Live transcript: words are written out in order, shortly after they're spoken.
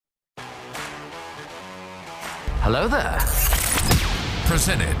Hello there.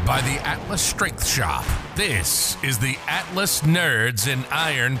 Presented by the Atlas Strength Shop. This is the Atlas Nerds in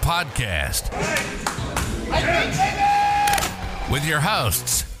Iron podcast. With your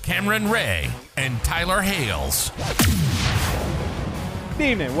hosts, Cameron Ray and Tyler Hales. Good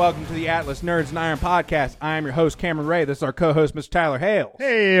evening. Welcome to the Atlas Nerds in Iron podcast. I am your host, Cameron Ray. This is our co-host, Mr. Tyler Hales.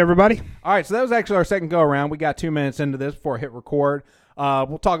 Hey, everybody. All right, so that was actually our second go-around. We got 2 minutes into this before I hit record.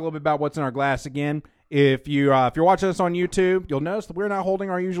 We'll talk a little bit about what's in our glass again. If you're watching us on YouTube, you'll notice that we're not holding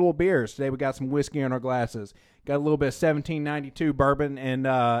our usual beers. Today we got some whiskey in our glasses. Got a little bit of 1792 bourbon in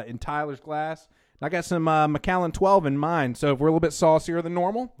Tyler's glass. And I got some Macallan 12 in mine. So if we're a little bit saucier than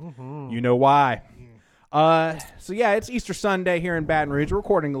normal, you know why. So yeah, it's Easter Sunday here in Baton Rouge. We're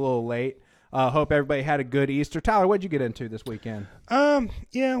recording a little late. Hope everybody had a good Easter. Tyler, what'd you get into this weekend?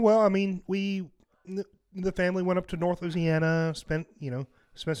 Yeah, well, I mean, the family went up to North Louisiana, spent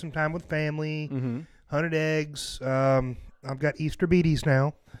some time with family, hunted eggs. I've got Easter beaties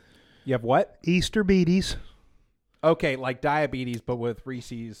now. You have what? Easter beaties. Okay, like diabetes, but with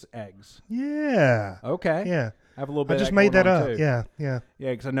Reese's eggs. Yeah. Okay. Yeah. I have a little bit. I just of made that going on, up. too. Yeah.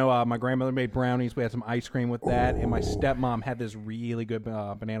 Yeah, because I know my grandmother made brownies. We had some ice cream with that, and my stepmom had this really good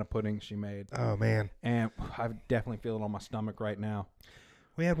banana pudding she made. Oh, man. And I definitely feel it on my stomach right now.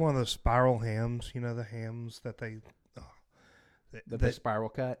 We had one of those spiral hams, the hams that they... The spiral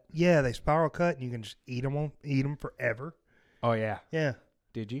cut? Yeah, they spiral cut, and you can just eat them forever. Oh, yeah. Yeah.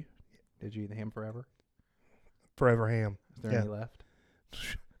 Did you? Did you eat the ham forever? Forever ham. Is there any left?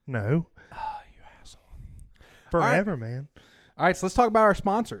 No. Oh, you asshole. Forever, man. All right, so let's talk about our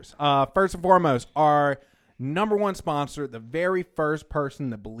sponsors. First and foremost, our number one sponsor, the very first person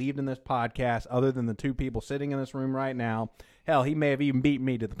that believed in this podcast, other than the two people sitting in this room right now. Hell, he may have even beat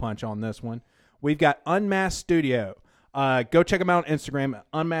me to the punch on this one. We've got Unmasked Studio. Go check him out on Instagram,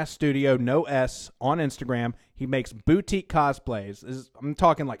 Unmasked Studio, no S, on Instagram. He makes boutique cosplays. I'm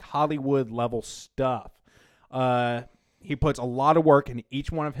talking like Hollywood level stuff. He puts a lot of work into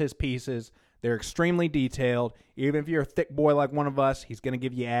each one of his pieces. They're extremely detailed. Even if you're a thick boy like one of us, he's going to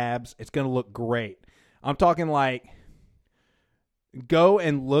give you abs. It's going to look great. I'm talking like, go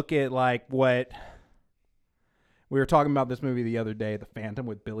and look at like what... We were talking about this movie the other day, The Phantom,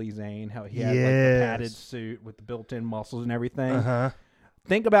 with Billy Zane, how he had like the padded suit with the built-in muscles and everything.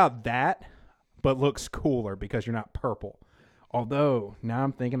 Think about that, but looks cooler because you're not purple. Although, now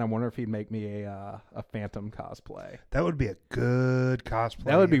I'm thinking, I wonder if he'd make me a Phantom cosplay. That would be a good cosplay.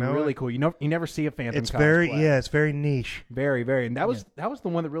 That would be really cool. You never see a Phantom it's cosplay. It's very niche. Very, very. And that was the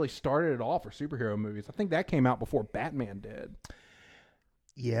one that really started it all for superhero movies. I think that came out before Batman did.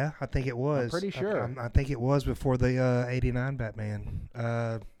 Yeah, I think it was. I'm pretty sure. I think it was before the 89 Batman.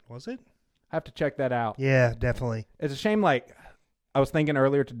 Was it? I have to check that out. Yeah, definitely. It's a shame, like, I was thinking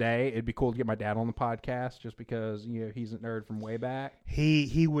earlier today, it'd be cool to get my dad on the podcast just because, he's a nerd from way back.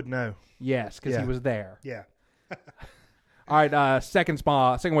 He would know. Yes, because he was there. Yeah. All right, second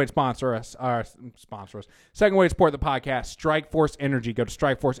way to sponsor us. Second way to support the podcast, Strikeforce Energy. Go to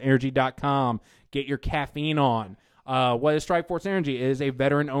strikeforceenergy.com. Get your caffeine on. What is Strikeforce Energy? It is a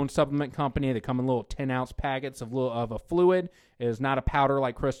veteran-owned supplement company. They come in little 10-ounce packets of a fluid. It is not a powder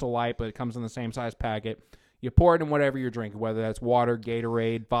like Crystal Light, but it comes in the same size packet. You pour it in whatever you're drinking, whether that's water,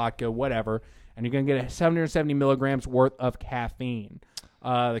 Gatorade, vodka, whatever, and you're going to get 770 milligrams worth of caffeine.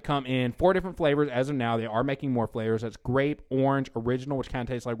 They come in 4 different flavors as of now. They are making more flavors. That's grape, orange, original, which kind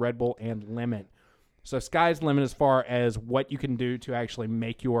of tastes like Red Bull, and lemon. So sky's the limit as far as what you can do to actually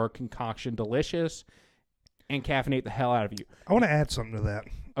make your concoction delicious and caffeinate the hell out of you. I want to add something to that.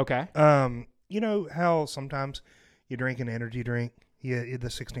 Okay. You know how sometimes you drink an energy drink, the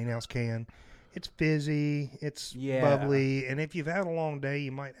 16-ounce can, it's fizzy, it's bubbly, and if you've had a long day,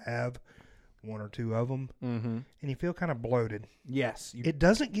 you might have 1 or 2 of them, and you feel kind of bloated. Yes. It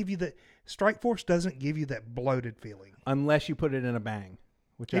doesn't give you Strikeforce doesn't give you that bloated feeling. Unless you put it in a Bang.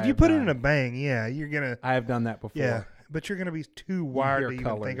 If you put it in a Bang, you're going to... I have done that before. Yeah, but you're going to be too wired to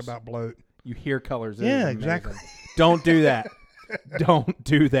even think about bloat. You hear colors. Yeah, exactly. Don't do that. Don't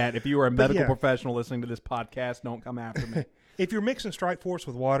do that. If you are a medical professional listening to this podcast, don't come after me. If you're mixing Strikeforce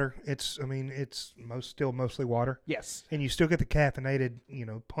with water, it's still mostly water. Yes. And you still get the caffeinated,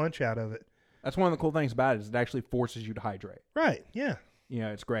 punch out of it. That's one of the cool things about it is it actually forces you to hydrate. Right, yeah.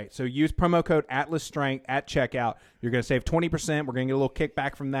 It's great. So use promo code AtlasStrength at checkout. You're going to save 20%. We're going to get a little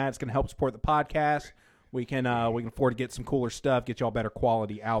kickback from that. It's going to help support the podcast. We can afford to get some cooler stuff, get y'all better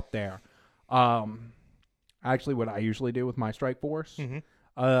quality out there. Actually, what I usually do with my Strikeforce,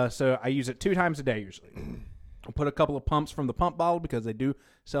 so I use it 2 times a day usually. I'll put a couple of pumps from the pump bottle because they do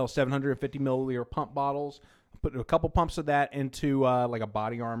sell 750 milliliter pump bottles. Put a couple pumps of that into like a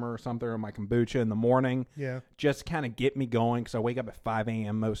Body Armor or something, or my kombucha in the morning. Yeah. Just to kind of get me going, because I wake up at 5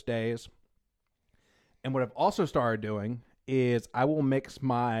 a.m. most days. And what I've also started doing is I will mix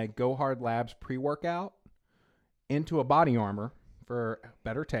my Go Hard Labs pre-workout into a Body Armor for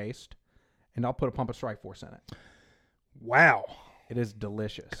better taste, and I'll put a pump of Strike Force in it. Wow. It is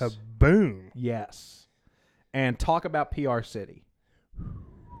delicious. Kaboom. Yes. And talk about PR City.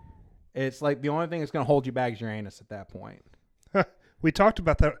 It's like the only thing that's going to hold you back is your anus at that point. We talked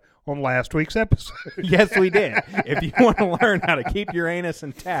about that on last week's episode. Yes, we did. If you want to learn how to keep your anus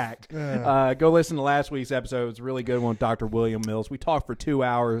intact, go listen to last week's episode. It was a really good one with Dr. William Mills. We talked for 2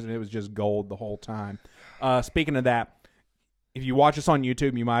 hours, and it was just gold the whole time. Speaking of that, if you watch us on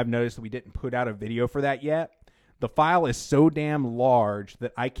YouTube, you might have noticed that we didn't put out a video for that yet. The file is so damn large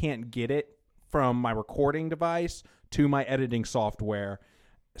that I can't get it from my recording device to my editing software.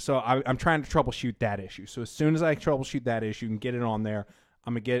 So I'm trying to troubleshoot that issue. So as soon as I troubleshoot that issue and get it on there,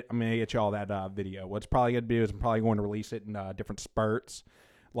 I'm gonna get you all that video. What's probably gonna do is I'm probably going to release it in different spurts.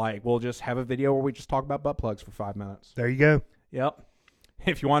 Like we'll just have a video where we just talk about butt plugs for 5 minutes. There you go. Yep.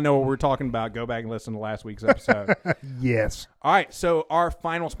 If you want to know what we're talking about, go back and listen to last week's episode. Yes. All right. So our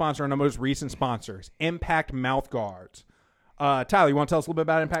final sponsor and our most recent sponsors, Impact Mouth Guards. Tyler, you want to tell us a little bit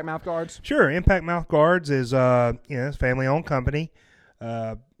about Impact Mouth Guards? Sure. Impact Mouth Guards is it's a family-owned company.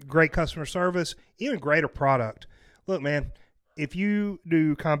 Great customer service, even greater product. Look, man, if you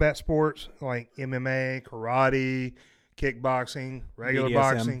do combat sports like MMA, karate, kickboxing, regular BDSM.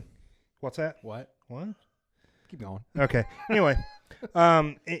 boxing, what's that? What? Keep going. Okay. Anyway,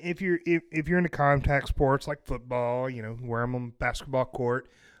 if you're into contact sports like football, wear them on basketball court,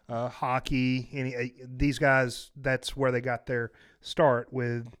 hockey, these guys, that's where they got their start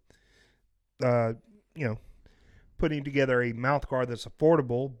with, putting together a mouth guard that's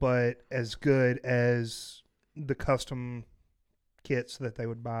affordable but as good as the custom kits that they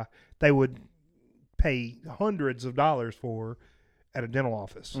would buy. They would pay hundreds of dollars for at a dental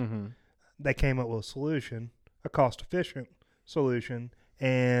office. Mm-hmm. They came up with a solution, a cost-efficient solution,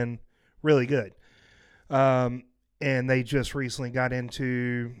 and really good. And they just recently got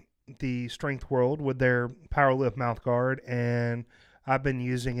into the strength world with their PowerLift mouth guard, and I've been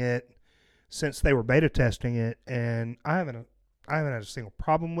using it since they were beta testing it, and I haven't had a single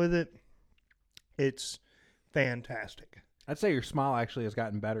problem with it. It's fantastic. I'd say your smile actually has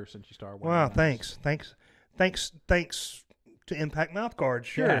gotten better since you started wearing Wow, this. thanks to Impact Mouth Guards.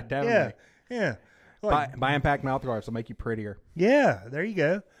 Sure, Yeah, definitely. Yeah. Buy Impact Mouth Guards. They'll make you prettier. Yeah, there you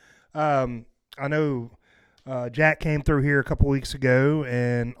go. I know Jack came through here a couple weeks ago,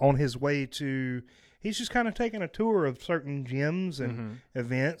 and on his way to, he's just kind of taking a tour of certain gyms and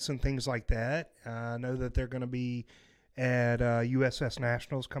events and things like that. I know that they're going to be at USS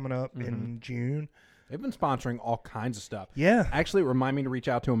Nationals coming up in June. They've been sponsoring all kinds of stuff. Yeah. Actually, remind me to reach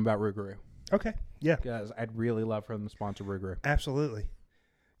out to them about Rougarou. Okay. Yeah. Because I'd really love for them to sponsor Rougarou. Absolutely.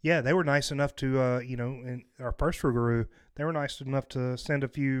 Yeah, they were nice enough to, in our first Rougarou, they were nice enough to send a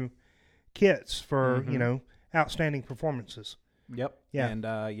few kits for, outstanding performances. Yep. Yeah.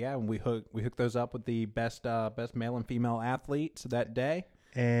 And we hooked those up with the best male and female athletes that day.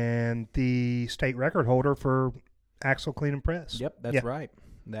 And the state record holder for axle clean and press. Yep, that's right.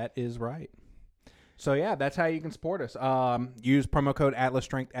 That is right. So yeah, that's how you can support us. Use promo code Atlas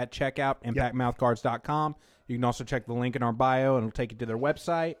Strength at checkout, impactmouthguards.com. You can also check the link in our bio, and it'll take you to their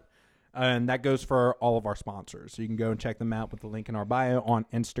website. And that goes for all of our sponsors. So you can go and check them out with the link in our bio on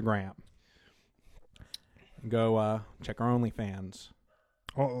Instagram. Go check our OnlyFans.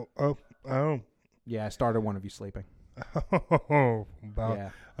 Oh. Yeah, I started one of you sleeping. Oh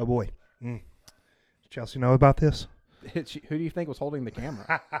boy. Does Chelsea know about this? Who do you think was holding the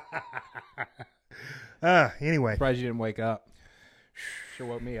camera? Anyway. Surprised you didn't wake up. Sure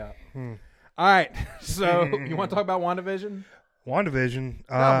woke me up. All right. So you want to talk about WandaVision? WandaVision.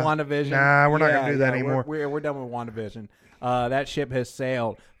 Not WandaVision. Nah, we're not going to do that anymore. We're done with WandaVision. That ship has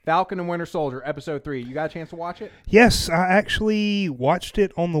sailed. Falcon and Winter Soldier, Episode 3. You got a chance to watch it? Yes, I actually watched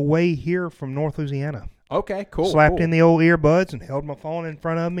it on the way here from North Louisiana. Okay, cool. Slapped in the old earbuds and held my phone in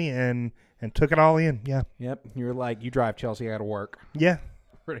front of me and took it all in. Yeah. Yep. You're like, you drive, Chelsea. I got to work. Yeah.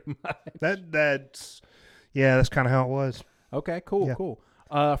 Pretty much. That's kind of how it was. Okay, cool, Yeah. cool.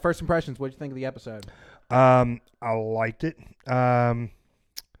 First impressions, what did you think of the episode? I liked it.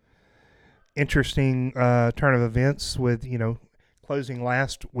 Interesting turn of events with, closing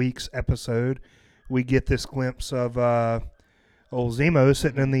last week's episode. We get this glimpse of old Zemo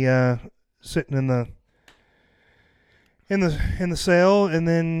sitting in the cell, and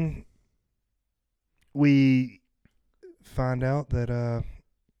then we find out that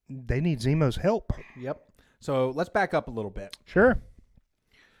they need Zemo's help. Yep. So let's back up a little bit. Sure.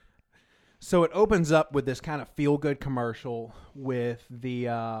 So it opens up with this kind of feel-good commercial with the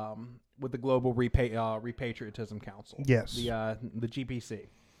Global Repatriotism Council. Yes. The GPC.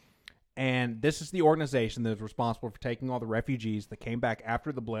 And this is the organization that is responsible for taking all the refugees that came back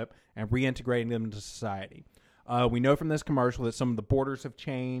after the blip and reintegrating them into society. We know from this commercial that some of the borders have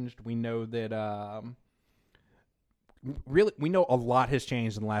changed. We know that we know a lot has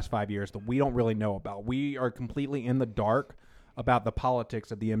changed in the last 5 years that we don't really know about. We are completely in the dark about the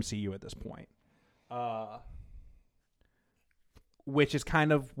politics of the MCU at this point. Which is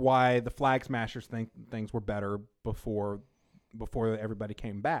kind of why the Flag Smashers think things were better before everybody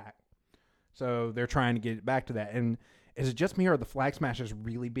came back. So they're trying to get back to that. And is it just me, or are the Flag Smashers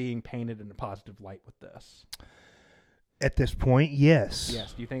really being painted in a positive light with this? At this point, yes.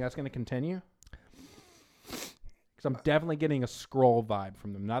 Yes. Do you think that's going to continue? Because I'm definitely getting a Skrull vibe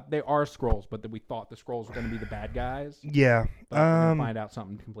from them. Not they are Skrulls, but that we thought the Skrulls were going to be the bad guys. Yeah. But we're going to find out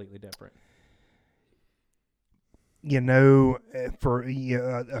something completely different. For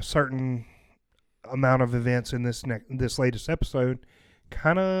a certain amount of events in this latest episode,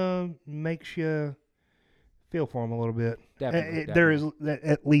 kind of makes you feel for them a little bit. Definitely. There is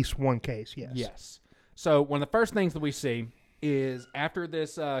at least one case, yes. Yes. So one of the first things that we see is after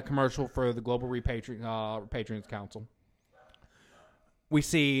this commercial for the Global Repatriation Council, we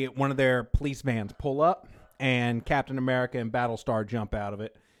see one of their police vans pull up, and Captain America and Battlestar jump out of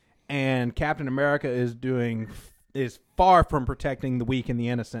it. And Captain America is far from protecting the weak and the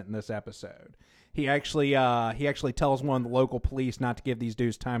innocent in this episode. He actually tells one of the local police not to give these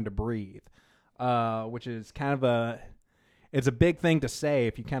dudes time to breathe, which is kind of it's a big thing to say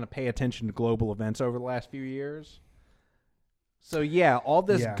if you kind of pay attention to global events over the last few years. So yeah, all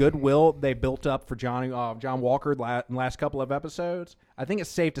this goodwill they built up for John Walker in the last couple of episodes, I think it's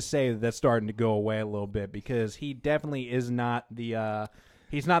safe to say that's starting to go away a little bit, because he definitely is not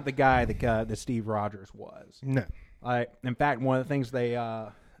he's not the guy that Steve Rogers was. No. In fact, one of the things they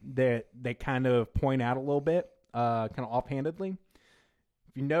kind of point out a little bit, kind of offhandedly,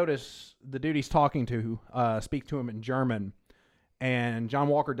 if you notice, the dude he's talking to speak to him in German. And John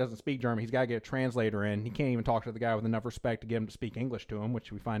Walker doesn't speak German. He's got to get a translator in. He can't even talk to the guy with enough respect to get him to speak English to him,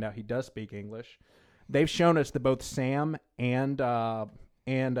 which we find out he does speak English. They've shown us that both Sam and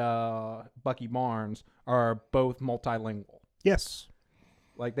Bucky Barnes are both multilingual. Yes.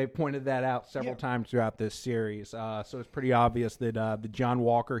 Like, they've pointed that out several times throughout this series. So it's pretty obvious that the John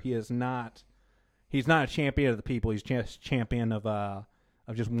Walker, he's not a champion of the people. He's just champion of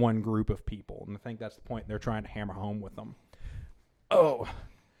just one group of people. And I think that's the point they're trying to hammer home with them. Oh,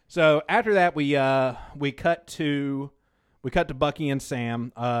 so after that we cut to Bucky and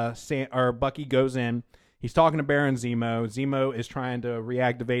Sam. Bucky goes in. He's talking to Baron Zemo. Zemo is trying to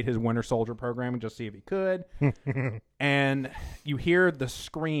reactivate his Winter Soldier program and just see if he could. And you hear the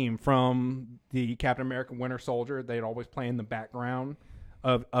scream from the Captain America Winter Soldier. They'd always play in the background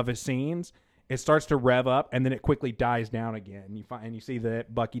of his scenes. It starts to rev up, and then it quickly dies down again. You see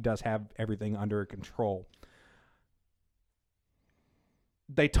that Bucky does have everything under control.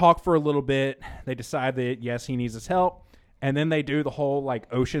 They talk for a little bit. They decide that, yes, he needs his help. And then they do the whole, like,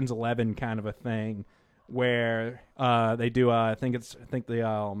 Ocean's 11 kind of a thing where they do, it's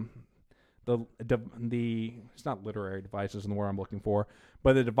not literary devices in the word I'm looking for,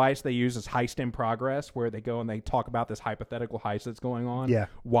 but the device they use is Heist in Progress, where they go and they talk about this hypothetical heist that's going on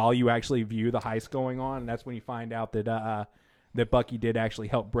while you actually view the heist going on. And that's when you find out that Bucky did actually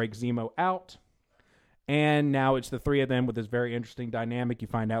help break Zemo out. And now it's the three of them with this very interesting dynamic. You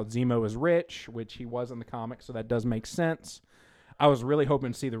find out Zemo is rich, which he was in the comics, so that does make sense. I was really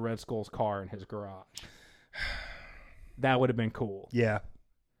hoping to see the Red Skull's car in his garage. That would have been cool. Yeah.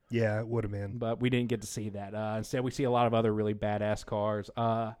 Yeah, it would have been. But we didn't get to see that. Instead, we see a lot of other really badass cars.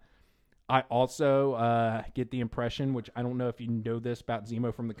 I also get the impression, which I don't know if you know this about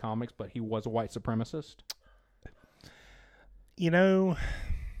Zemo from the comics, but he was a white supremacist. You know,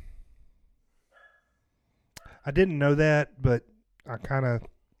 I didn't know that, but I kind of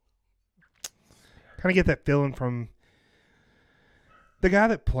get that feeling from the guy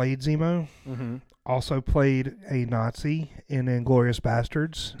that played Zemo. Mm-hmm. Also played a Nazi in Inglourious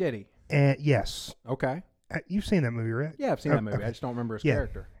Bastards. Did he? And yes. Okay. You've seen that movie, right? Yeah, I've seen that movie. I just don't remember his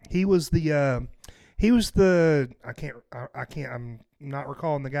character. He was the I'm not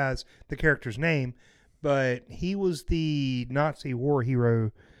recalling the character's name, but he was the Nazi war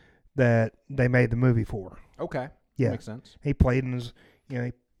hero that they made the movie for. Okay. Yeah. Makes sense. He played in his,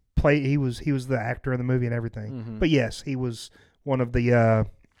 he was the actor in the movie and everything. Mm-hmm. But yes, he was one of the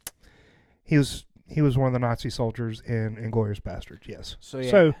he was one of the Nazi soldiers in Inglourious Bastards. Yes. So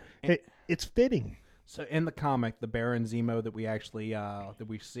yeah. So it's fitting. So in the comic, the Baron Zemo that we actually that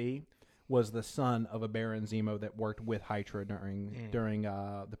we see was the son of a Baron Zemo that worked with Hydra during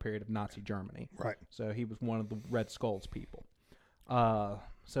the period of Nazi Germany. Right. So he was one of the Red Skull's people.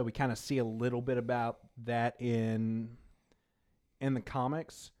 So we kind of see a little bit about that in the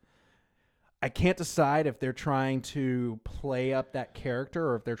comics. I can't decide if they're trying to play up that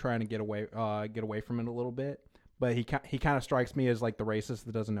character or if they're trying to get away from it a little bit. But he kind of strikes me as like the racist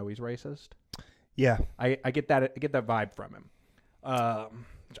that doesn't know he's racist. Yeah, I get that vibe from him. I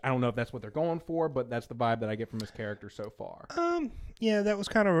don't know if that's what they're going for, but that's the vibe that I get from his character so far. Yeah, that was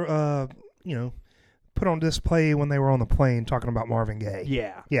kind of put on display when they were on the plane talking about Marvin Gaye.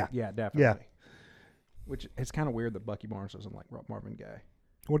 Yeah, definitely. Yeah. Which it's kind of weird that Bucky Barnes doesn't like Marvin Gaye.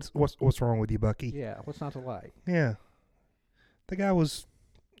 What's wrong with you, Bucky? Yeah, what's not to like? Yeah, the guy was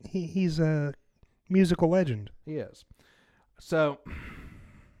he's a musical legend. He is. So,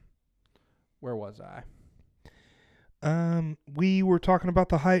 where was I? We were talking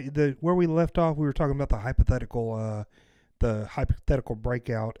about where we left off. We were talking about the hypothetical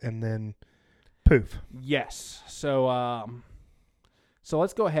breakout, and then poof. Yes. So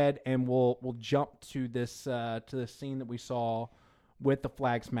let's go ahead and we'll jump to this scene that we saw with the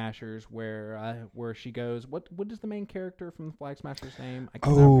Flag Smashers, where she goes. What is the main character from the Flag Smashers' name? I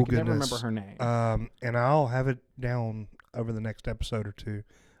can never remember her name. And I'll have it down over the next episode or two.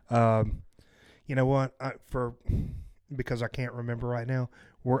 You know what? Because I can't remember right now.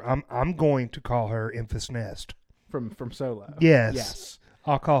 I'm going to call her Enfys Nest from Solo. Yes.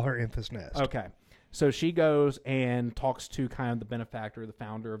 I'll call her Enfys Nest. Okay. So she goes and talks to kind of the benefactor, the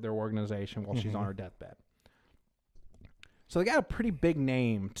founder of their organization, while she's on her deathbed. So they got a pretty big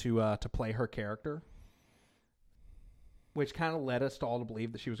name to play her character, which kind of led us to all to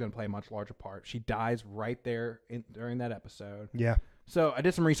believe that she was going to play a much larger part. She dies right there during that episode. Yeah. So I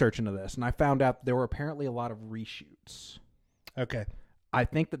did some research into this, and I found out there were apparently a lot of reshoots. Okay. I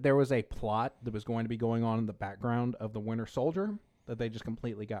think that there was a plot that was going to be going on in the background of the Winter Soldier that they just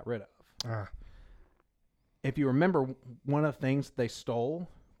completely got rid of. If you remember, one of the things they stole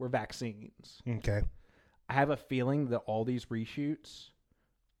were vaccines. Okay. I have a feeling that all these reshoots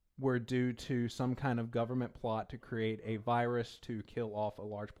were due to some kind of government plot to create a virus to kill off a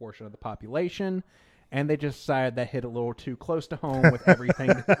large portion of the population, and they just decided that hit a little too close to home with everything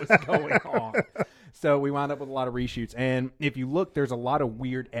that was going on. So we wound up with a lot of reshoots. And if you look, there's a lot of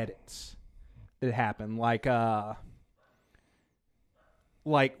weird edits that happen. Like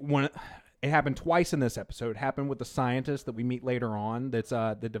when it happened twice in this episode. It happened with the scientist that we meet later on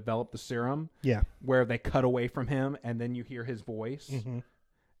that developed the serum. Yeah. Where they cut away from him, and then you hear his voice.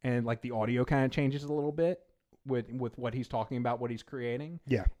 And like the audio kind of changes a little bit with what he's talking about, what he's creating.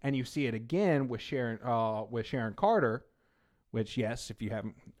 Yeah. And you see it again with Sharon Carter, which, yes, if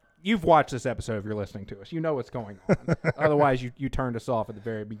you've watched this episode if you're listening to us, you know what's going on. Otherwise, you turned us off at the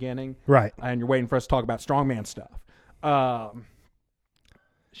very beginning. Right. And you're waiting for us to talk about strongman stuff.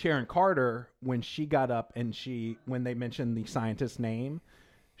 Sharon Carter, when she got up and when they mentioned the scientist's name,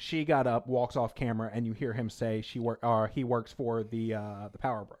 she got up, walks off camera, and you hear him say he works for the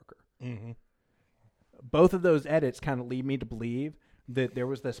power broker. Mm-hmm. Both of those edits kind of lead me to believe that there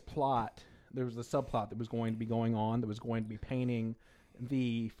was this plot, there was the subplot that was going to be going on, that was going to be painting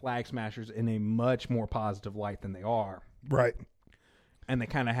the Flag Smashers in a much more positive light than they are. Right. And they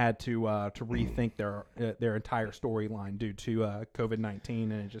kind of had to rethink their entire storyline due to COVID-19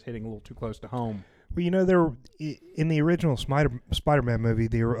 and it just hitting a little too close to home. Well, there in the original Spider-Man movie,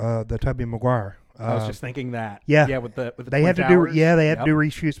 the Tobey Maguire. I was just thinking that. Yeah. Yeah, with the they Twin had to Towers. they had to do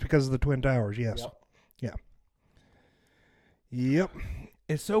reshoots because of the Twin Towers. Yes. Yep. Yeah. Yep.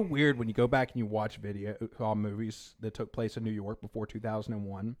 It's so weird when you go back and you watch movies that took place in New York before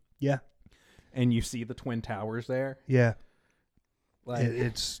 2001. Yeah. And you see the Twin Towers there. Yeah. Like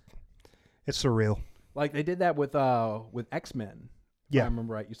it's surreal. Like they did that with X-Men. Yeah. If I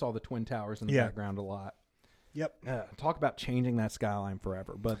remember right. You saw the Twin Towers in the background a lot. Yep. Talk about changing that skyline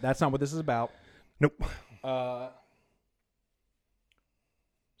forever. But that's not what this is about. Nope.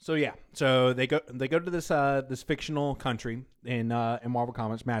 So yeah. So they go to this fictional country in Marvel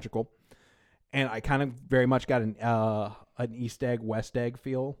Comics, magical. And I kind of very much got an East Egg, West Egg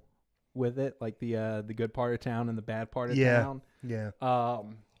feel with it, like the good part of town and the bad part of town. Yeah.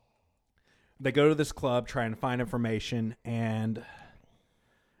 They go to this club trying to find information, and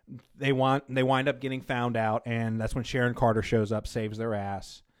they wind up getting found out, and that's when Sharon Carter shows up, saves their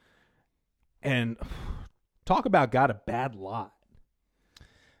ass. And talk about got a bad lot.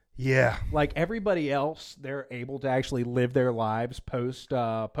 Yeah. Like everybody else, they're able to actually live their lives post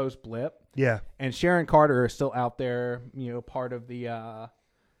blip. Yeah. And Sharon Carter is still out there, part of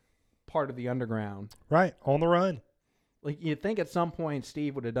part of the underground. Right, on the run. Like, you'd think at some point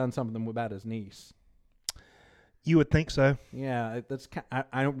Steve would have done something about his niece. You would think so. Yeah,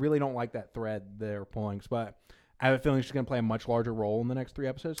 I really don't like that thread they're pulling, but I have a feeling she's going to play a much larger role in the next 3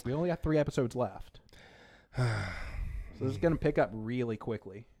 episodes. We only got 3 episodes left. So this is going to pick up really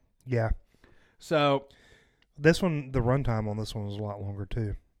quickly. Yeah. So this one, the runtime on this one was a lot longer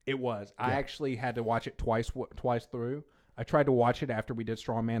too. It was. Yeah. I actually had to watch it twice through. I tried to watch it after we did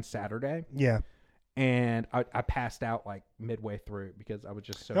Strongman Saturday. Yeah. And I passed out like midway through because I was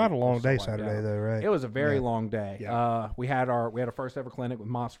just so. You had a long day so Saturday out. though, right? It was a very long day. Yeah. We had a first ever clinic with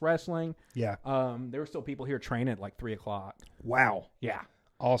Moss Wrestling. Yeah. There were still people here training at like 3:00. Wow. Yeah.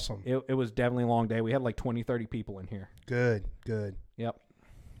 Awesome. It was definitely a long day. We had like 20, 30 people in here. Good. Yep. Yeah,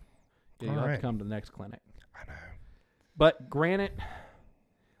 you'll All have right. to come to the next clinic. I know. But granted,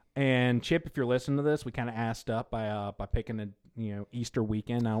 and Chip, if you're listening to this, we kind of assed up by picking a Easter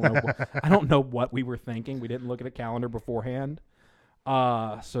weekend. I don't know. I don't know what we were thinking. We didn't look at a calendar beforehand.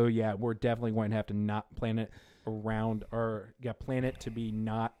 So yeah, we're definitely going to have to not plan it around, or plan it to be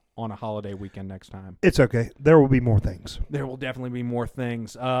not on a holiday weekend next time. It's okay. There will be more things. There will definitely be more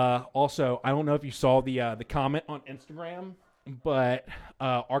things. Also, I don't know if you saw the comment on Instagram, but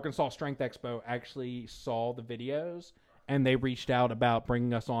Arkansas Strength Expo actually saw the videos and they reached out about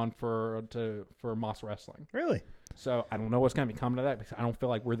bringing us on for Moss Wrestling. Really? So I don't know what's going to be coming to that because I don't feel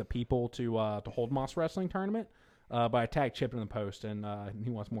like we're the people to hold Moss Wrestling tournament. But I tagged Chip in the post and he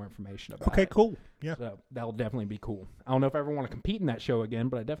wants more information about it. Okay, cool. Yeah. So that'll definitely be cool. I don't know if I ever want to compete in that show again,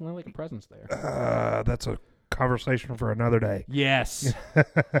 but I definitely like a presence there. That's a conversation for another day. Yes.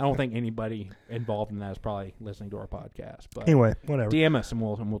 I don't think anybody involved in that is probably listening to our podcast. But Anyway, whatever. DM us and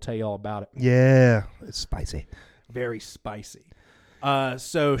we'll tell you all about it. Yeah, it's spicy. Very spicy.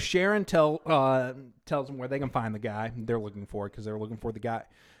 So Sharon tells them where they can find the guy they're looking for because they're looking for the guy.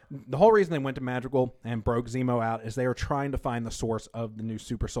 The whole reason they went to Madrigal and broke Zemo out is they were trying to find the source of the new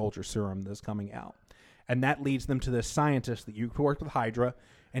super soldier serum that's coming out. And that leads them to this scientist that worked with Hydra,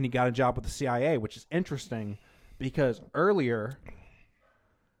 and he got a job with the CIA, which is interesting because earlier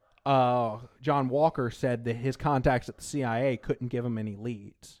John Walker said that his contacts at the CIA couldn't give him any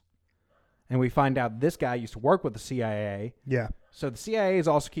leads. And we find out this guy used to work with the CIA. Yeah. So the CIA is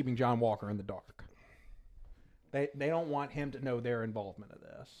also keeping John Walker in the dark. They don't want him to know their involvement of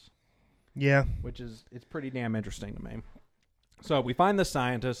this. Yeah. It's pretty damn interesting to me. So we find the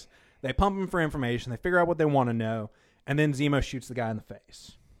scientist. They pump him for information. They figure out what they want to know. And then Zemo shoots the guy in the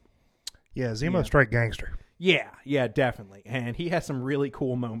face. Yeah, Zemo straight gangster. Yeah, definitely. And he has some really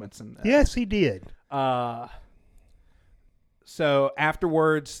cool moments in that. Yes, he did. So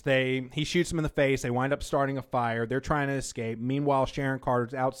afterwards, he shoots him in the face. They wind up starting a fire. They're trying to escape. Meanwhile, Sharon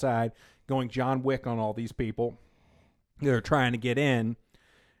Carter's outside going John Wick on all these people. They're trying to get in.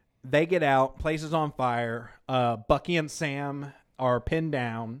 They get out. Place is on fire. Bucky and Sam are pinned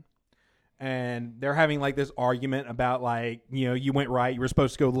down. And they're having like this argument about like, you went right. You were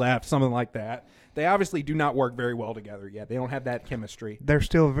supposed to go left. Something like that. They obviously do not work very well together yet. They don't have that chemistry. They're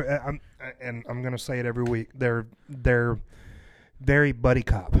still, I'm going to say it every week. They're very buddy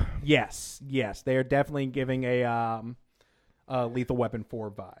cop. Yes. They are definitely giving a Lethal Weapon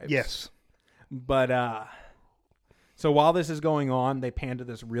 4 vibes. Yes. But so while this is going on, they pan to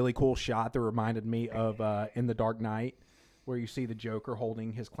this really cool shot that reminded me of In the Dark Knight, where you see the Joker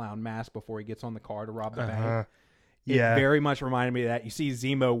holding his clown mask before he gets on the car to rob the bank. It very much reminded me of that. You see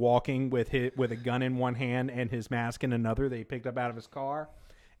Zemo walking with a gun in one hand and his mask in another that he picked up out of his car,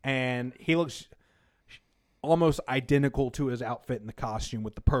 and he looks almost identical to his outfit in the costume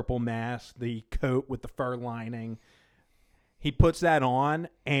with the purple mask, the coat with the fur lining. He puts that on,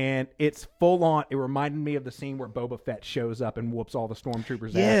 and it's full on. It reminded me of the scene where Boba Fett shows up and whoops all the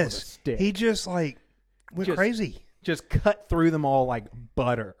stormtroopers' ass with a stick. He just went crazy. Just cut through them all like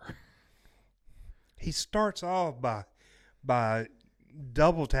butter. He starts off by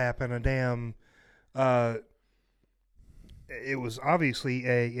double tapping a damn. It was obviously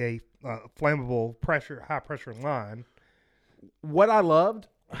a flammable high pressure line. What I loved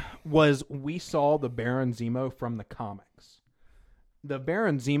was we saw the Baron Zemo from the comics. The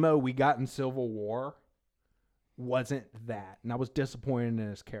Baron Zemo we got in Civil War wasn't that, and I was disappointed in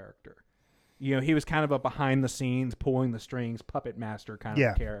his character. He was kind of a behind the scenes, pulling the strings, puppet master kind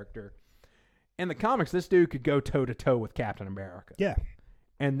of character. In the comics, this dude could go toe to toe with Captain America. Yeah.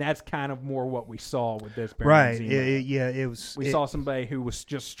 And that's kind of more what we saw with this Baron Zemo. It was. We saw somebody who was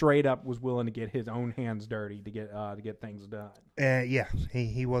just straight up was willing to get his own hands dirty to get things done.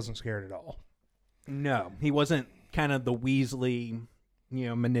 He wasn't scared at all. No, he wasn't kind of the Weasley,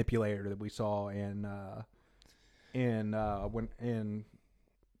 manipulator that we saw in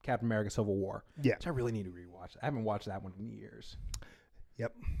Captain America: Civil War. Yeah. Which I really need to rewatch. I haven't watched that one in years.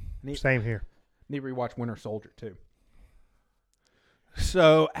 Yep. Need- Same here. Need to rewatch Winter Soldier too.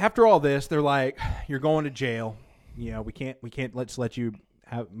 So after all this, they're like, "You're going to jail. You know, we can't let you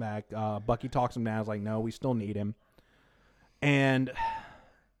have back." Bucky talks him down. He's like, "No, we still need him." And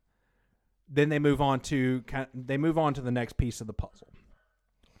then they move on to the next piece of the puzzle,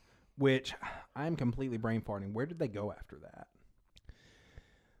 which I'm completely brain farting. Where did they go after that?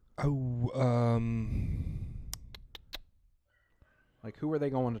 Oh, Like, who are they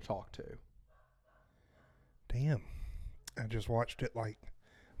going to talk to? damn. I just watched it like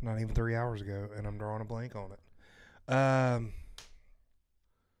not even 3 hours ago, and I'm drawing a blank on it.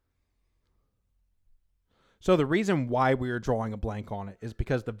 So the reason why we are drawing a blank on it is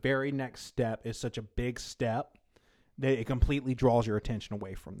because the very next step is such a big step that it completely draws your attention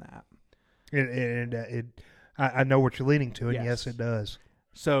away from that. I know what you're leading to, and Yes. yes, it does.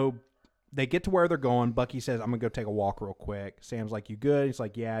 So they get to where they're going. Bucky says, "I'm going to go take a walk real quick." Sam's like, "You good?" He's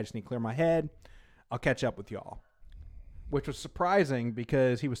like, "Yeah, I just need to clear my head. I'll catch up with y'all." Which was surprising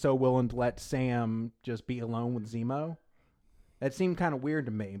because he was so willing to let Sam just be alone with Zemo. That seemed kind of weird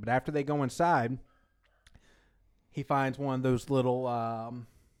to me. But after they go inside, he finds one of those little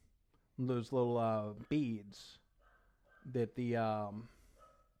beads that the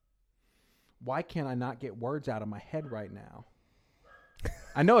why can't I not get words out of my head right now?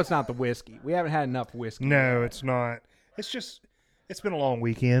 I know it's not the whiskey. We haven't had enough whiskey. No, it's not. It's just it's been a long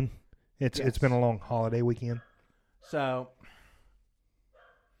weekend. It's Yes. been a long holiday weekend. So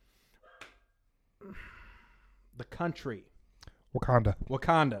the country,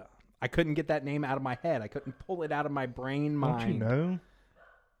 Wakanda. I couldn't get that name out of my head. I couldn't pull it out of my brain mind. Don't you know?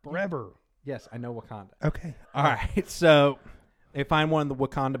 Forever. Yes, I know Wakanda. Okay. All right, so they find one of the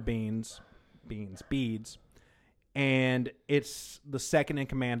Wakanda beads, and it's the second in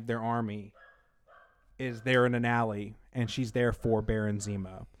command of their army is there in an alley, and she's there for Baron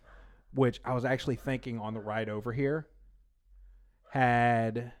Zemo, which I was actually thinking on the ride over here,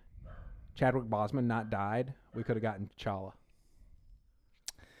 had Chadwick Boseman not died, we could have gotten T'Challa.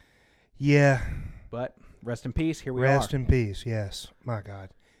 Yeah. But rest in peace, here we Rest are. in peace. Yes. My God.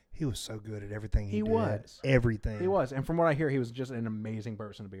 He was so good at everything he did. was. Everything. He was, and from what I hear, he was just an amazing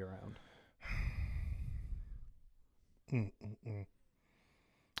person to be around.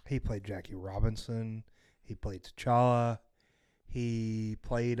 He played Jackie Robinson. He played T'Challa. He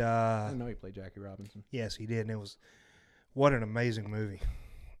played I didn't know he played Jackie Robinson. yes, he did, and it was what an amazing movie.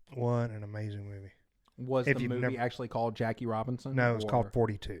 What an amazing movie. Was If the you've movie never- actually called Jackie Robinson? No, it was or called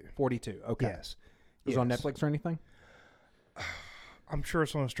 42. 42. Okay. Yes. It was on Yes. Netflix or anything? I'm sure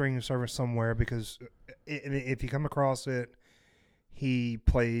it's on a streaming service somewhere because if you come across it,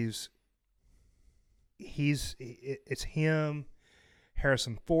 it's him.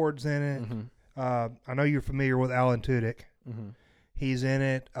 Harrison Ford's in it. Mm-hmm. I know you're familiar with Alan Tudyk. Mm-hmm. He's in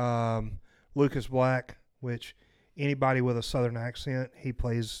it. Lucas Black, which anybody with a Southern accent, he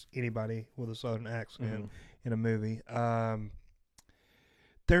plays anybody with a Southern accent in a movie.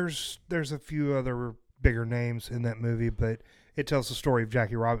 There's a few other bigger names in that movie, but it tells the story of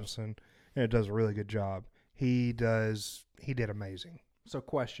Jackie Robinson, and it does a really good job. He did amazing. So,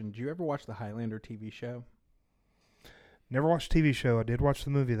 question: did you ever watch the Highlander TV show? Never watched the TV show. I did watch the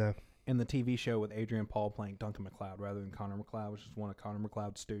movie though. In the TV show with Adrian Paul playing Duncan MacLeod rather than Connor MacLeod, which is one of Connor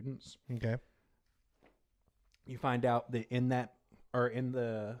MacLeod's students. Okay. You find out that in the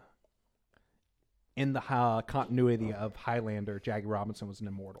continuity of Highlander, Jackie Robinson was an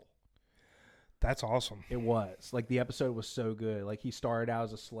immortal. That's awesome. It was like the episode was so good. Like he started out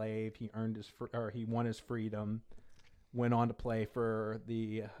as a slave, he earned he won his freedom, went on to play for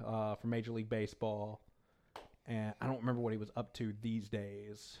for Major League Baseball, and I don't remember what he was up to these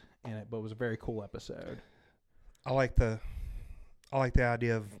days in it, but it was a very cool episode. I like the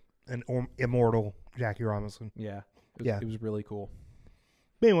idea of an immortal Jackie Robinson. Yeah, it was really cool.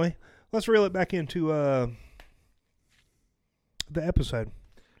 But anyway, let's reel it back into the episode.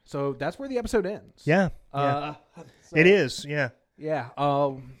 So that's where the episode ends. Yeah, it is. Yeah. Yeah.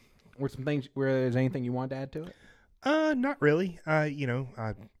 Were some things? Where there's anything you wanted to add to it? Not really.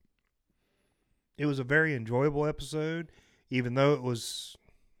 It was a very enjoyable episode, even though it was.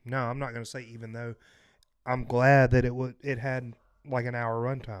 No, I'm not going to say even though. I'm glad that it had like an hour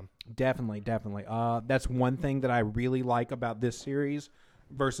runtime. Definitely. That's one thing that I really like about this series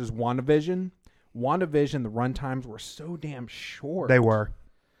versus WandaVision. WandaVision, the runtimes were so damn short. They were.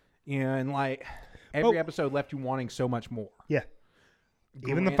 Yeah, and like every episode left you wanting so much more. Yeah.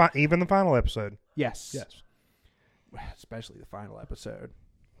 Even the final episode. Yes. Yes. Especially the final episode.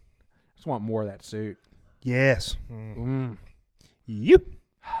 I just want more of that suit. Yes. Mm. Yep.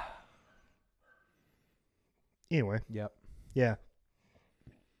 Anyway. Yep. Yeah.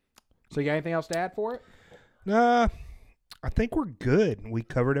 So you got anything else to add for it? I think we're good. We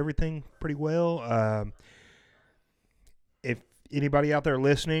covered everything pretty well. If anybody out there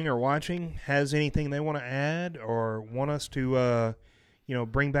listening or watching has anything they want to add or want us to,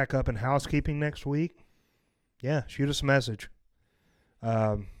 bring back up in housekeeping next week, yeah, shoot us a message.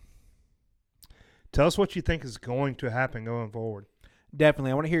 Tell us what you think is going to happen going forward.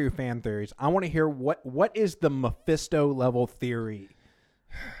 Definitely. I want to hear your fan theories. I want to hear what is the Mephisto level theory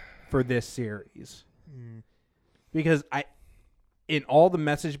for this series. Because in all the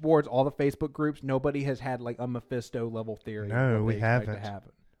message boards, all the Facebook groups, nobody has had like a Mephisto level theory. No, we haven't.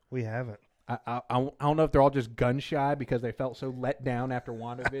 We haven't. I don't know if they're all just gun shy because they felt so let down after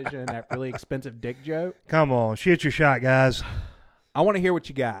WandaVision and that really expensive dick joke. Come on, shoot your shot, guys. I want to hear what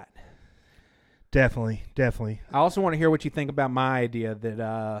you got. Definitely. I also want to hear what you think about my idea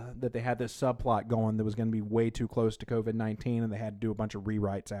that they had this subplot going that was going to be way too close to COVID-19 and they had to do a bunch of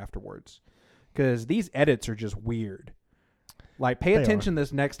rewrites afterwards. Because these edits are just weird. Like, pay attention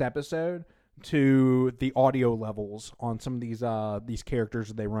this next episode to the audio levels on some of these characters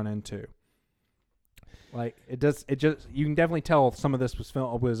that they run into. Like, you can definitely tell some of this was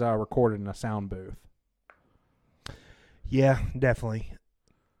recorded in a sound booth. Yeah, definitely.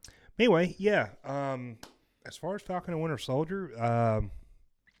 Anyway, yeah. As far as Falcon and Winter Soldier,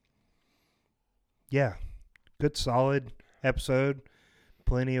 yeah, good solid episode.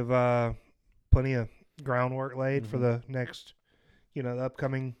 Plenty of groundwork laid for the next, the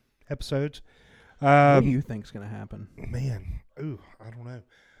upcoming episodes. What do you think's going to happen? Man, I don't know.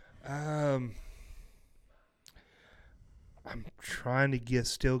 I'm trying to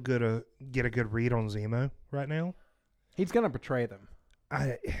get a good read on Zemo right now. He's going to betray them.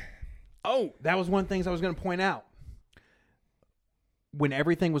 That was one of the things I was going to point out. When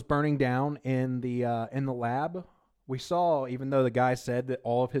everything was burning down in the lab, we saw, even though the guy said that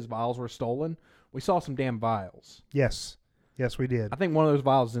all of his vials were stolen, we saw some damn vials. Yes, we did. I think one of those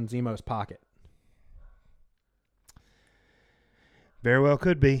vials is in Zemo's pocket. Very well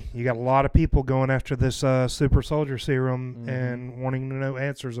could be. You got a lot of people going after this super soldier serum and wanting to know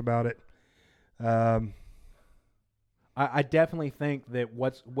answers about it. I definitely think that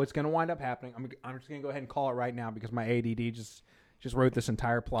what's going to wind up happening. I'm just going to go ahead and call it right now because my ADD just wrote this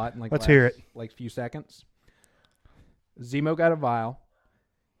entire plot in Let's hear it. Like few seconds. Zemo got a vial.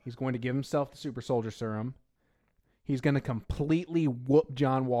 He's going to give himself the super soldier serum. He's going to completely whoop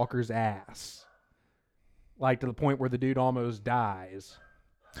John Walker's ass. Like to the point where the dude almost dies.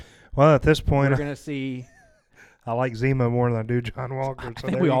 Well, at this point, we're going to see... I like Zemo more than I do John Walker. I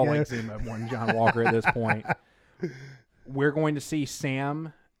think we all like Zemo more than John Walker at this point. We're going to see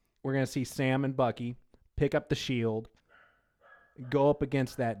Sam. We're going to see Sam and Bucky pick up the shield, go up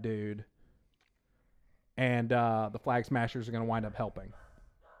against that dude, and the Flag Smashers are going to wind up helping.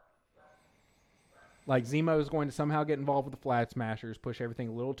 Like, Zemo is going to somehow get involved with the Flag Smashers, push everything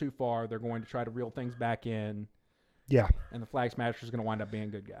a little too far. They're going to try to reel things back in. Yeah. And the Flag Smashers are going to wind up being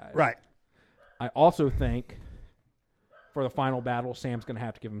good guys. Right. I also think for the final battle, Sam's going to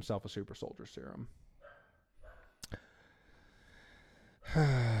have to give himself a super soldier serum.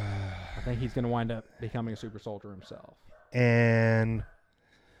 I think he's going to wind up becoming a super soldier himself. And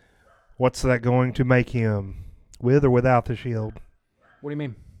what's that going to make him? With or without the shield? What do you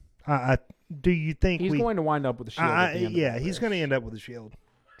mean? Do you think he's going to wind up with the shield? At the end of he's going to end up with the shield.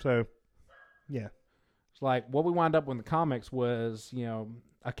 So, yeah. It's like what we wound up with in the comics was,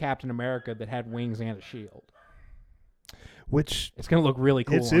 a Captain America that had wings and a shield. Which it's going to look really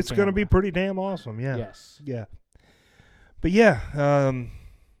cool. It's going to be pretty damn awesome. Yeah. Yes. Yeah. But yeah,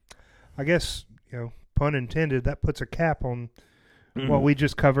 I guess, pun intended, that puts a cap on what we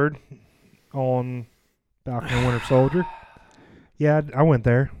just covered on Falcon and Winter Soldier. Yeah, I went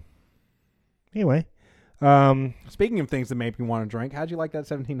there. Anyway. Speaking of things that make me want to drink, how'd you like that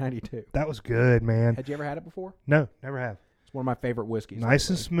 1792? That was good, man. Had you ever had it before? No, never have. It's one of my favorite whiskeys. Nice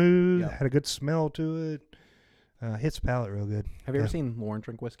and smooth. Yep. Had a good smell to it. Hits the palate real good. Have you ever seen Lauren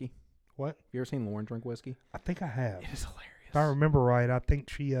drink whiskey? What? Have you ever seen Lauren drink whiskey? I think I have. It is hilarious. If I remember right, I think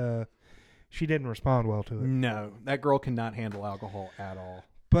she didn't respond well to it. No, that girl cannot handle alcohol at all.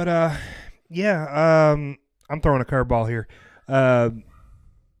 But yeah, I'm throwing a curveball here. Why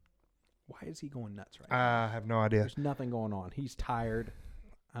is he going nuts right now? I have no idea. There's nothing going on. He's tired.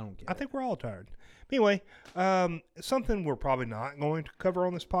 I don't get it. I think we're all tired. Anyway, something we're probably not going to cover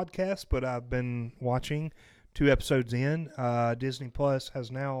on this podcast, but I've been watching 2 episodes in. Disney Plus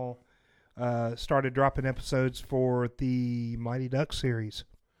has now started dropping episodes for the Mighty Ducks series.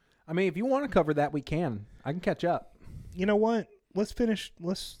 I mean, if you want to cover that, we can. I can catch up. You know what? Let's finish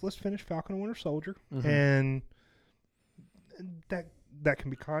Falcon and Winter Soldier, and that can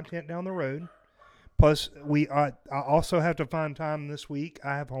be content down the road. Plus, I also have to find time this week.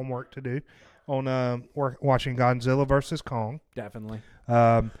 I have homework to do on watching Godzilla versus Kong. Definitely.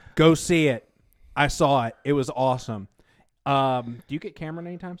 Go see it. I saw it. It was awesome. Do you get Cameron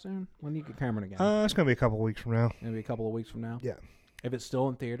anytime soon? When do you get Cameron again? It's going to be a couple of weeks from now. Maybe a couple of weeks from now? Yeah. If it's still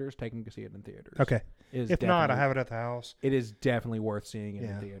in theaters, take him to see it in theaters. Okay. If not, I have it at the house. It is definitely worth seeing it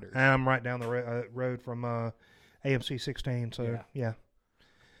in theaters. And I'm right down the road from AMC 16, so yeah.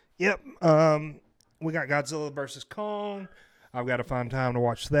 Yep. We got Godzilla versus Kong. I've got to find time to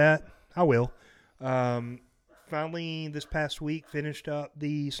watch that. I will. Finally, this past week, finished up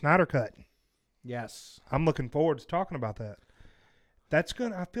the Snyder Cut. Yes. I'm looking forward to talking about that.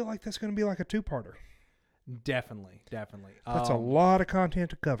 I feel like that's gonna be like a two-parter. Definitely. That's a lot of content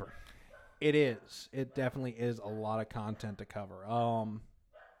to cover. It is. It definitely is a lot of content to cover.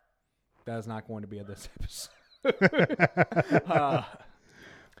 That is not going to be in this episode.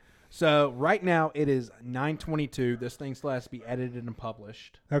 So right now it is 9:22. This thing still has to be edited and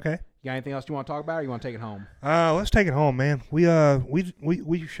published. Okay. You got anything else you want to talk about, or you want to take it home? Let's take it home, man. We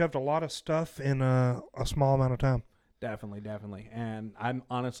shoved a lot of stuff in a small amount of time. Definitely. And I'm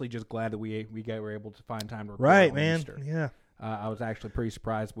honestly just glad that we were able to find time to record right, on man. Easter. Yeah. I was actually pretty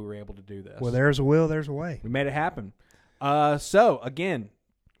surprised we were able to do this. Well, there's a will, there's a way. We made it happen. So, again,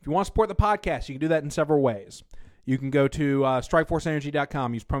 if you want to support the podcast, you can do that in several ways. You can go to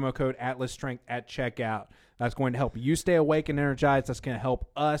strikeforceenergy.com, use promo code AtlasStrength at checkout. That's going to help you stay awake and energized. That's going to help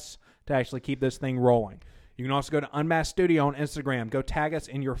us to actually keep this thing rolling. You can also go to Unmasked Studio on Instagram. Go tag us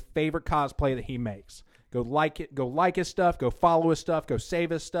in your favorite cosplay that he makes. Go like it. Go like his stuff. Go follow his stuff. Go save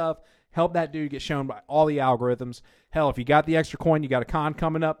his stuff. Help that dude get shown by all the algorithms. Hell, if you got the extra coin, you got a con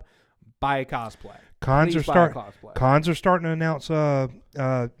coming up, buy a cosplay. Cons are starting to announce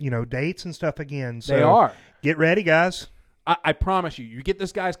dates and stuff again. So they are. Get ready, guys. I promise you, you get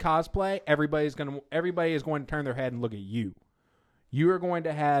this guy's cosplay, everybody is going to turn their head and look at you. You are going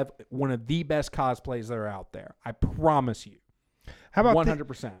to have one of the best cosplays that are out there. I promise you. How about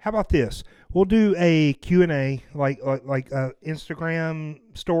 100%? How about this? We'll do a Q&A, like a Instagram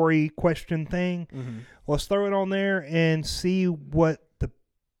story question thing. Mm-hmm. Let's throw it on there and see what the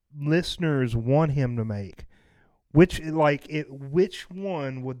listeners want him to make. Which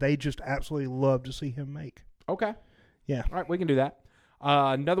one would they just absolutely love to see him make? Okay. Yeah. All right, we can do that.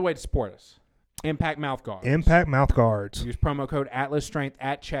 Another way to support us. Impact mouth guards. Impact mouth guards. Use promo code AtlasStrength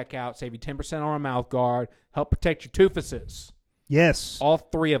at checkout. Save you 10% on a mouth guard. Help protect your toofuses. Yes. All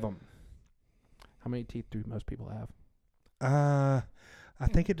three of them. How many teeth do most people have? I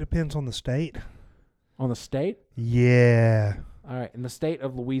think it depends on the state. On the state? Yeah. All right. In the state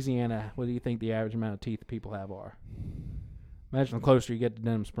of Louisiana, what do you think the average amount of teeth people have are? Imagine the closer you get to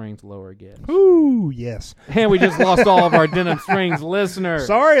Denham Springs, the lower it gets. Ooh, yes. And we just lost all of our Denham Springs listeners.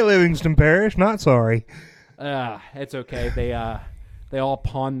 Sorry, Livingston Parish. Not sorry. It's okay. They all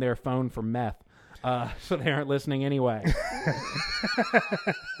pawned their phone for meth. So they aren't listening anyway.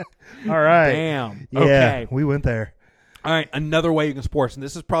 All right. Damn. Yeah, okay. We went there. All right. Another way you can support us, and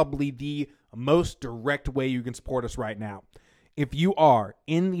this is probably the most direct way you can support us right now. If you are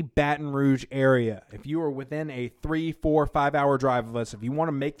in the Baton Rouge area, if you are within a 3, 4, 5 hour drive of us, if you want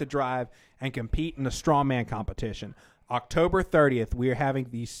to make the drive and compete in the strongman competition, October 30th, we are having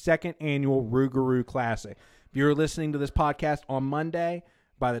the second annual Rougarou Classic. If you're listening to this podcast on Monday,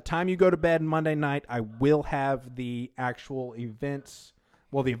 by the time you go to bed Monday night, I will have the actual events.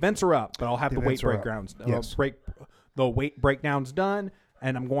 Well, the events are up, but I'll have the weight breakdowns. Yes. The weight breakdowns done.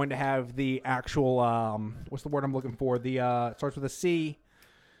 And I'm going to have the actual, what's the word I'm looking for? The it starts with a C.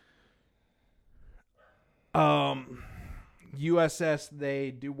 USS, they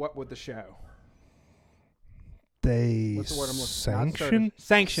do what with the show? What's the word I'm looking for?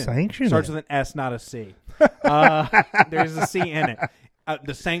 Sanction. Starts with an S, not a C. There's a C in it.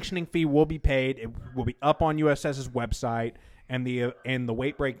 The sanctioning fee will be paid. It will be up on USS's website, and the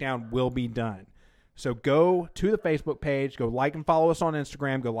weight breakdown will be done. So go to the Facebook page, go like and follow us on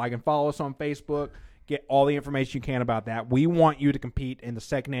Instagram, go like and follow us on Facebook, get all the information you can about that. We want you to compete in the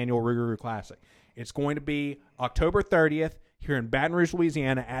second annual Rougarou Classic. It's going to be October 30th here in Baton Rouge,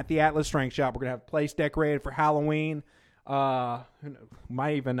 Louisiana at the Atlas Strength Shop. We're going to have a place decorated for Halloween.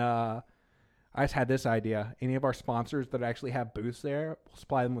 I just had this idea. Any of our sponsors that actually have booths there, we'll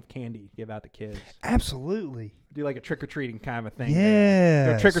supply them with candy, give out to kids. Absolutely. Do like a trick-or-treating kind of a thing. Yeah.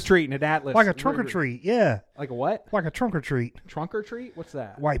 They're trick-or-treating at Atlas. Like a trunk-or-treat, yeah. Like a what? Like a trunk-or-treat. Trunk-or-treat? What's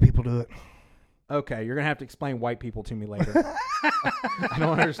that? White people do it. Okay, you're going to have to explain white people to me later. I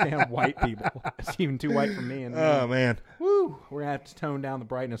don't understand white people. It's even too white for me. Oh, man. Woo! We're going to have to tone down the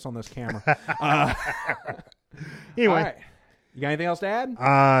brightness on this camera. Anyway. All right. You got anything else to add?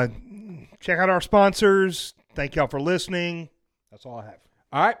 Check out our sponsors. Thank y'all for listening. That's all I have.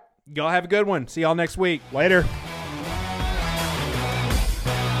 All right. Y'all have a good one. See y'all next week. Later.